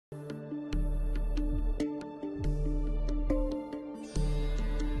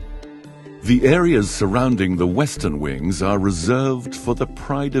The areas surrounding the western wings are reserved for the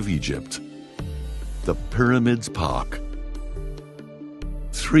pride of Egypt, the Pyramids Park.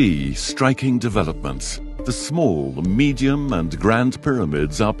 3 striking developments. The small, medium and grand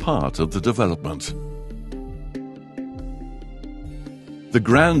pyramids are part of the development. The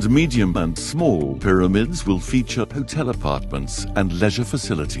grand, medium and small pyramids will feature hotel apartments and leisure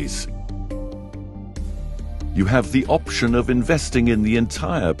facilities. You have the option of investing in the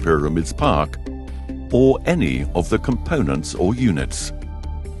entire Pyramids Park or any of the components or units.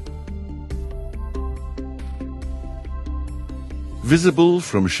 Visible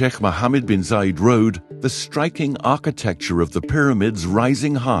from Sheikh Mohammed bin Zayed Road, the striking architecture of the pyramids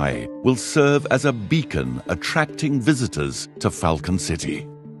rising high will serve as a beacon attracting visitors to Falcon City.